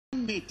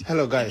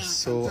Hello guys,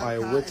 so I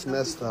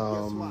witnessed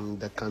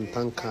the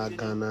КАНТАНКA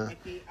Ghana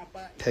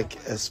Tech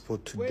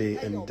Expo today,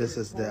 and this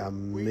is the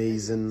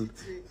amazing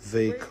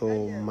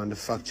vehicle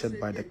manufactured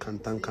by the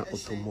КАНТАНКA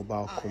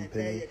automobile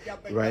company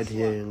right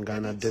here in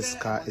Ghana. This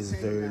car is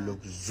very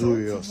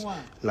luxurious.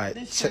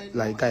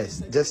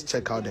 Guys, just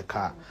check out the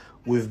car.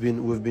 We've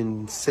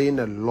been saying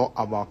a lot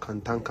about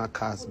КАНТАНКA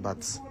cars,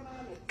 but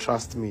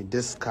trust me,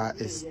 this car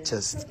is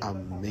just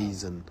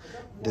amazing.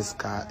 This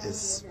car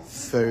is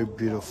very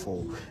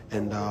beautiful,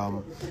 and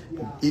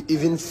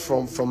even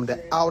from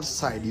the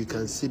outside you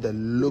can see the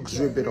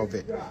luxury bit of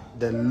it.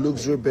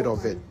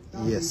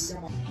 Yes,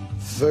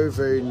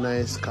 very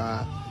nice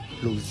car,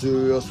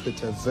 luxurious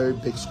with a very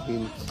big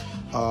screen.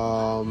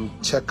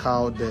 Check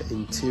out the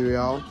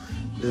interior.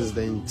 This is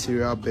the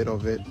interior bit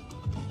of it.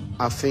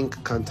 I think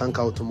КАНТАНКA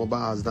Automobile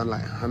has done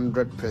like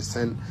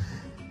 100%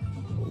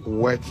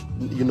 work.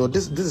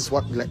 This is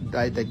what like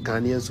the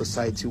Ghanaian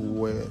society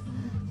were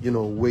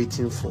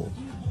waiting for.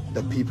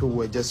 The people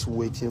were just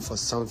waiting for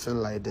something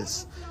like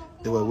this.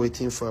 They were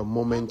waiting for a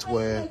moment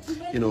where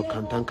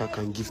КАНТАNKA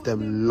can give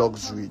them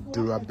luxury,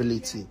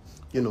 durability.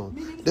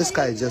 This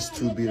car is just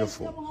too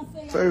beautiful.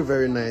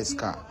 Very nice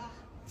car.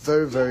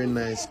 Very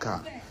nice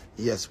car.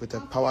 Yes, with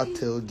a power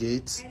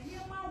tailgate.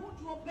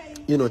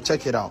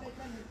 Check it out.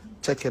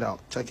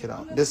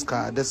 This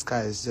car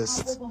is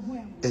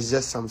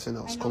just something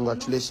else.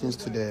 Congratulations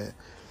to the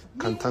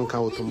КАНТАNKA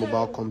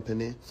automobile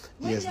company.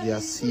 Yes, their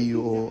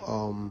CEO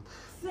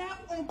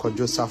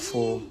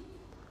Kojosafo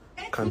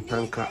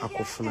КАНТАNKA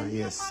Akofuna.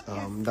 Yes,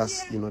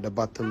 that's the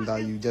button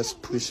that you just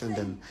push, and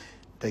then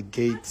the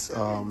gates,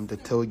 the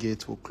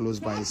tailgate will close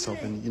by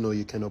itself, and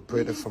you can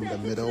operate it from the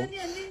middle,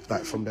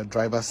 like from the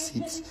driver's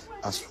seat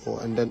as well.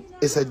 And then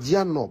it's a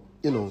gear knob.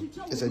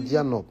 It's a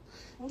gear knob.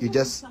 You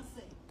just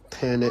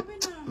turn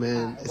it,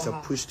 man. It's a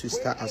push to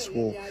start as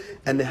well,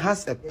 and it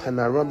has a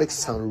panoramic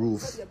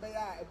sunroof.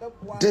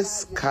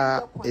 This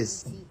car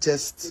is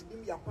just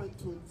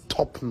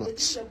top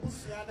notch.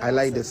 I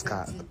like this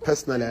car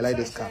personally. I like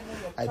this car.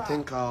 I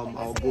think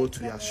I'll go to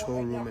their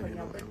showroom and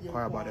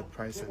inquire about the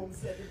price,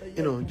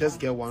 and just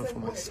get one for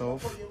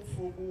myself.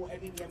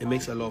 It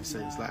makes a lot of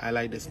sense. Like, I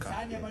like this car.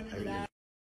 Yeah, I really